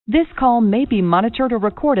This call may be monitored or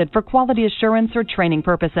recorded for quality assurance or training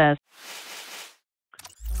purposes.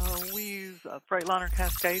 We use Freightliner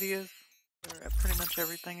Cascadias. Pretty much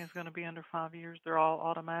everything is going to be under 5 years. They're all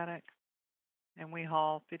automatic, and we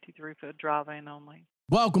haul 53-foot dry van only.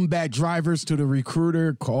 Welcome back, drivers, to the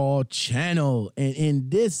Recruiter Call channel. And in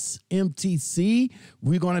this MTC,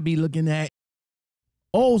 we're going to be looking at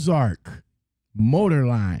Ozark Motor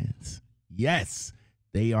Lines. Yes,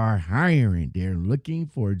 they are hiring. They're looking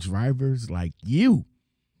for drivers like you.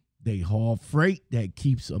 They haul freight that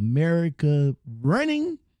keeps America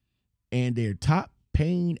running, and their top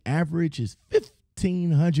paying average is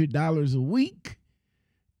 $1,500 a week.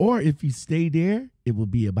 Or if you stay there, it will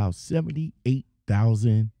be about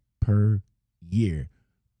 $78,000 per year.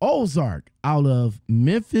 Ozark out of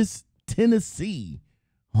Memphis, Tennessee,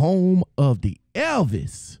 home of the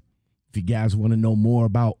Elvis. If you guys want to know more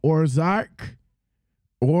about Ozark,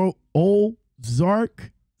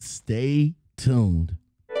 stay tuned.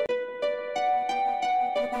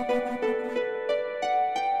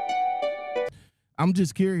 I'm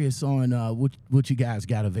just curious on what you guys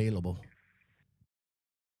got available.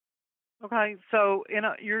 Okay, so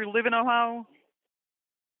you live in Ohio?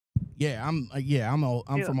 Yeah, I'm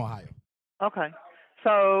from Ohio. Okay,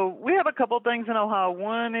 so we have a couple of things in Ohio.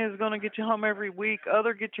 One is going to get you home every week.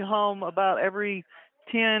 Other get you home about every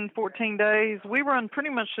 10, 14 days. We run pretty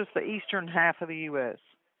much just the eastern half of the U.S.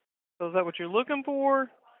 So is that what you're looking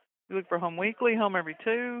for? You look for home weekly, home every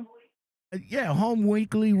 2? Yeah, home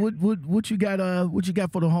weekly. What you got? What you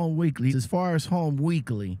got for the home weekly? As far as home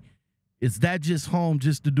weekly, is that just home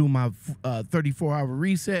just to do my 34-hour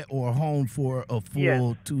reset, or home for a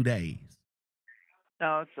full 2 days?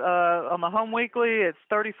 No, it's on the home weekly. It's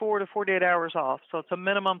 34 to 48 hours off, so it's a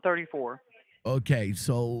minimum 34. Okay,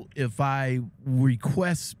 so if I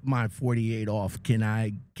request my 48 off, can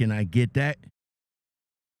I get that?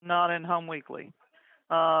 Not in home weekly.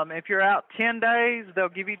 If you're out 10 days, they'll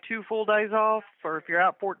give you 2 full days off, or if you're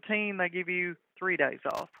out 14, they give you 3 days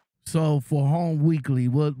off. So for home weekly,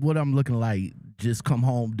 what I'm looking like, just come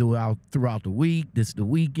home, do it throughout the week, this the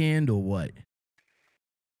weekend, or what?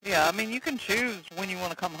 Yeah, I mean, you can choose when you want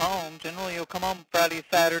to come home. Generally, you'll come home Friday,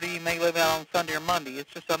 Saturday. You may leave out on Sunday or Monday.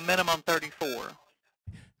 It's just a minimum 34.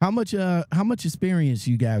 How much experience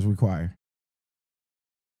you guys require?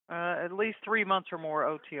 At least 3 months or more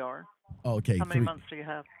OTR. Okay. How many months do you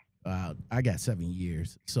have? I got 7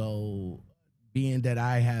 years. So being that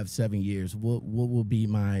I have 7 years, what will be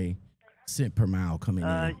my cent per mile coming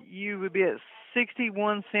in? You would be at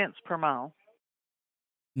 61 cents per mile.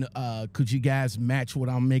 Could you guys match what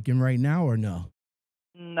I'm making right now, or no?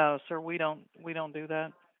 No, sir. We don't do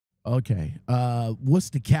that. Okay. What's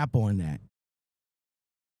the cap on that?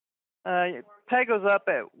 Pay goes up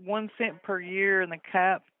at 1 cent per year, and the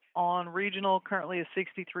cap on regional currently is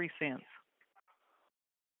 63 cents.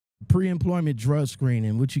 Pre-employment drug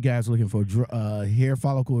screening, what you guys looking for? Hair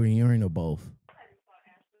follicle or urine, or both?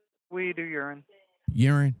 We do urine.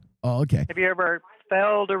 Urine? Oh, okay. Have you ever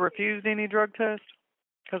failed or refused any drug test?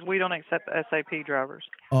 Because we don't accept SAP drivers.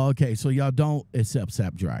 Oh, okay, so y'all don't accept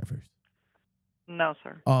SAP drivers? No,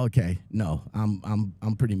 sir. Oh, okay. No,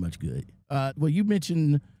 I'm pretty much good. Well, you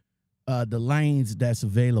mentioned the lanes that's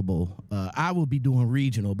available. I will be doing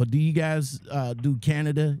regional, but do you guys do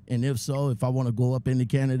Canada? And if so, if I want to go up into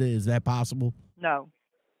Canada, is that possible? No,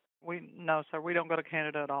 sir. We don't go to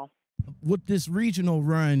Canada at all. With this regional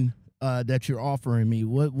run that you're offering me,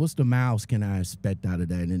 what's the miles can I expect out of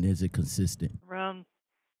that, and is it consistent? Around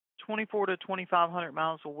 24 to 2,500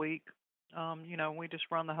 miles a week. We just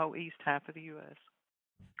run the whole east half of the U.S.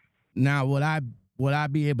 Now, would I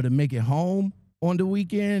be able to make it home on the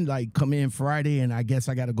weekend, like come in Friday, and I guess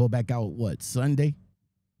I got to go back out, Sunday?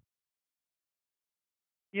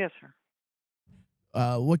 Yes, sir.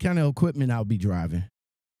 What kind of equipment I'll be driving?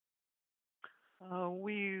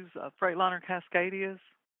 We use Freightliner Cascadias.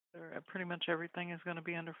 Pretty much everything is going to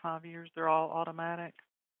be under 5 years. They're all automatic,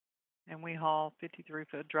 and we haul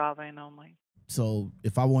 53-foot dry van only. So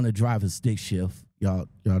if I want to drive a stick shift, y'all,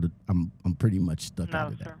 I'm pretty much stuck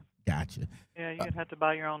out of that. No, sir. Gotcha. Yeah, you'd have to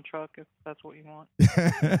buy your own truck if that's what you want.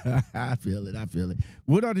 I feel it.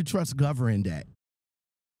 What are the trucks governing that?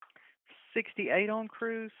 68 on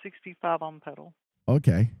cruise, 65 on pedal.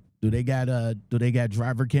 Okay. Do they got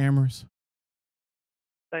driver cameras?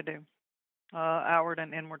 They do. Outward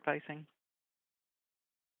and inward facing.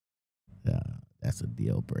 That's a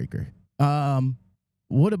deal breaker.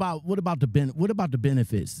 What about the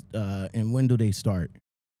benefits? And when do they start?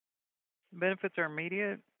 Benefits are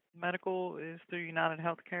immediate. Medical is through United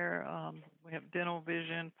Healthcare. We have dental,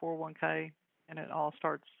 vision, 401k, and it all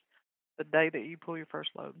starts the day that you pull your first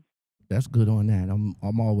load. That's good on that.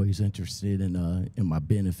 I'm always interested in my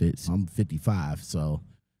benefits. I'm 55, so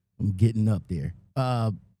I'm getting up there.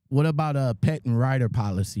 What about a pet and rider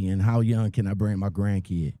policy, and how young can I bring my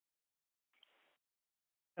grandkid?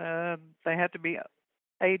 They have to be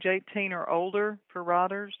age 18 or older for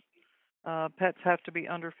riders. Pets have to be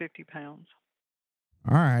under 50 pounds.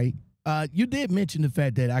 All right. You did mention the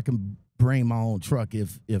fact that I can bring my own truck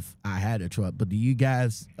if I had a truck, but do you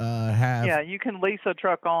guys have? Yeah, you can lease a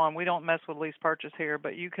truck on. We don't mess with lease purchase here,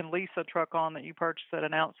 but you can lease a truck on that you purchase at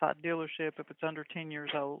an outside dealership if it's under 10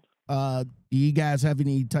 years old. Do you guys have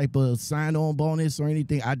any type of sign-on bonus or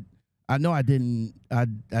anything? I know I didn't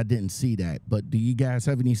see that, but do you guys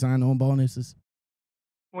have any sign-on bonuses?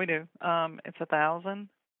 We do. It's $1,000,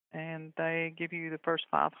 and they give you the first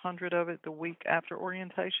 500 of it the week after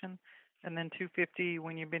orientation, and then $250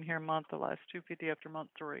 when you've been here a month, the last $250 after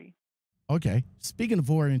month 3. Okay. Speaking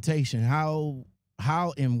of orientation, how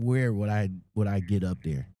and where would I get up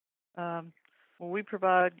there? Well, we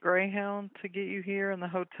provide Greyhound to get you here in the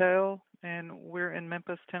hotel, and we're in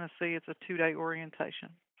Memphis, Tennessee. It's a 2-day orientation.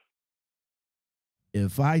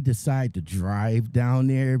 If I decide to drive down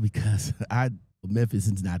there, because Memphis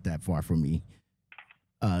is not that far from me.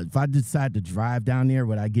 If I decide to drive down there,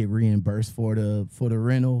 would I get reimbursed for the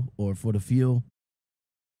rental or for the fuel?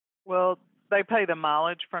 Well, they pay the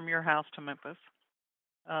mileage from your house to Memphis.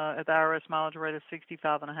 At the IRS mileage rate of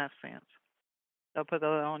 65.5 cents. They'll put that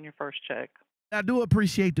on your first check. I do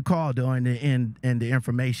appreciate the call, though, and the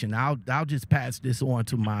information. I'll just pass this on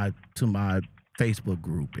to my Facebook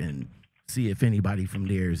group and see if anybody from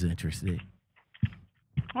there is interested.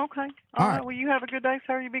 Okay. All right. Well, you have a good day,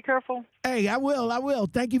 sir. You be careful. Hey, I will.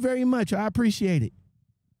 Thank you very much. I appreciate it.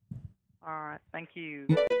 All right. Thank you.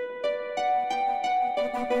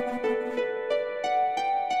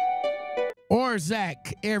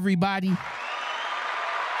 Ozark, everybody.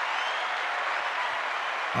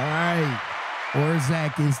 All right.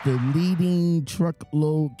 Ozark is the leading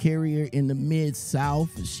truckload carrier in the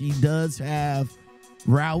Mid-South. She does have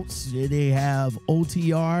routes. They have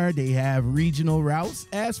OTR. They have regional routes.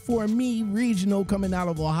 As for me, regional coming out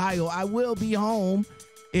of Ohio, I will be home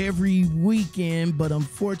every weekend, but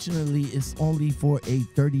unfortunately, it's only for a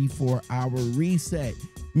 34-hour reset.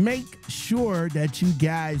 Make sure that you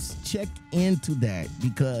guys check into that,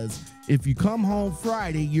 because if you come home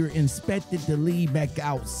Friday, you're expected to leave back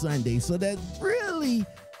out Sunday. So that's really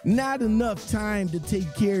not enough time to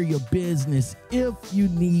take care of your business if you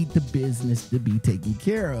need the business to be taken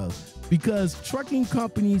care of, because trucking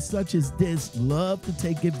companies such as this love to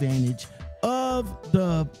take advantage of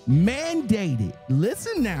the mandated,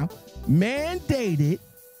 listen now, mandated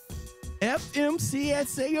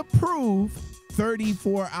FMCSA approved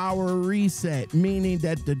 34-hour reset, meaning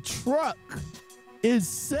that the truck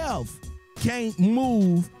itself can't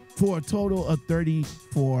move for a total of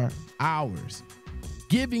 34 hours,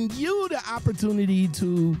 giving you the opportunity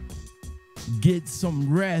to get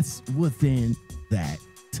some rest within that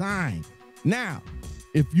time. Now,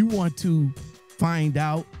 if you want to find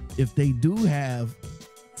out if they do have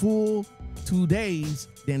full 2 days,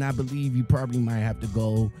 then I believe you probably might have to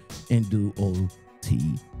go and do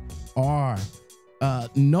OTR.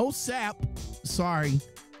 No SAP. Sorry,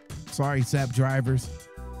 SAP drivers.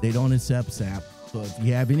 They don't accept SAP. So if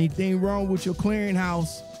you have anything wrong with your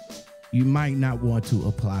clearinghouse, you might not want to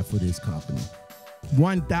apply for this company.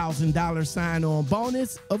 $1,000 sign-on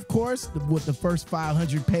bonus, of course, with the first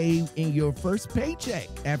 $500 paid in your first paycheck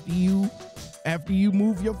after you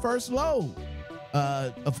move your first load.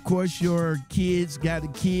 Of course, your kids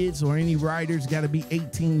or any riders got to be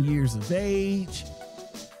 18 years of age.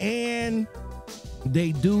 And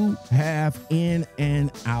they do have in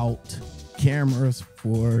and out cameras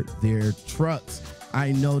for their trucks.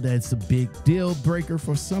 I know that's a big deal breaker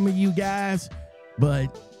for some of you guys,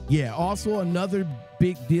 but yeah, also another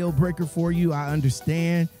big deal breaker for you, I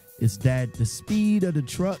understand, is that the speed of the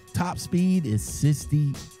truck, top speed, is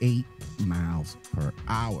 68 miles per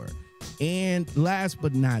hour. And last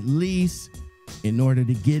but not least, in order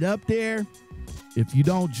to get up there, if you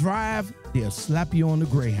don't drive, they'll slap you on the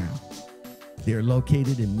Greyhound. They're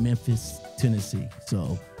located in Memphis, Tennessee.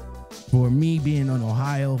 So for me being in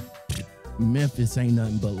Ohio, Memphis ain't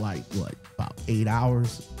nothing but like, what, about 8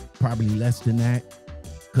 hours, probably less than that.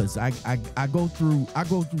 Because I go through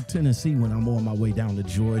Tennessee when I'm on my way down to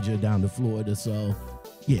Georgia, down to Florida. So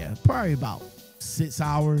yeah, probably about 6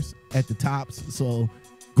 hours at the tops. So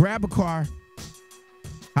grab a car,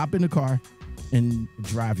 hop in the car, and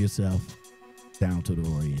drive yourself down to the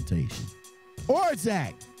orientation.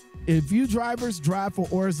 Ozark. If you drivers drive for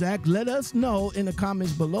Ozark, let us know in the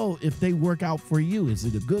comments below if they work out for you. Is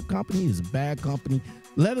it a good company? Is it a bad company?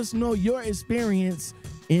 Let us know your experience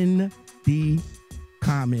in the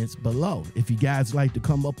comments below. If you guys like to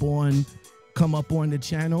come up on the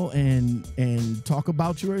channel and talk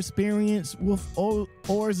about your experience with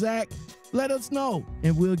Ozark, let us know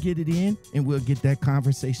and we'll get it in and we'll get that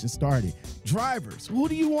conversation started. Drivers, who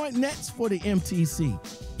do you want next for the MTC?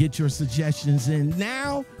 Get your suggestions in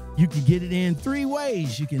now. You can get it in 3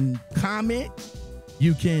 ways. You can comment,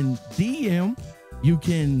 you can DM, you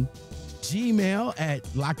can Gmail at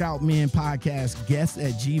lockoutmenpodcastguest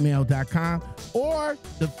at gmail.com, or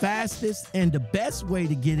the fastest and the best way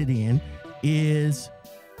to get it in is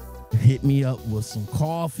hit me up with some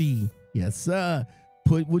coffee. Yes, sir.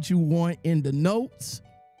 Put what you want in the notes,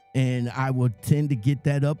 and I will tend to get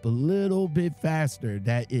that up a little bit faster.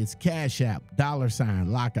 That is Cash App, $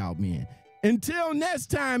 Lockout Men. Until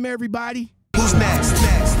next time, everybody. Who's next?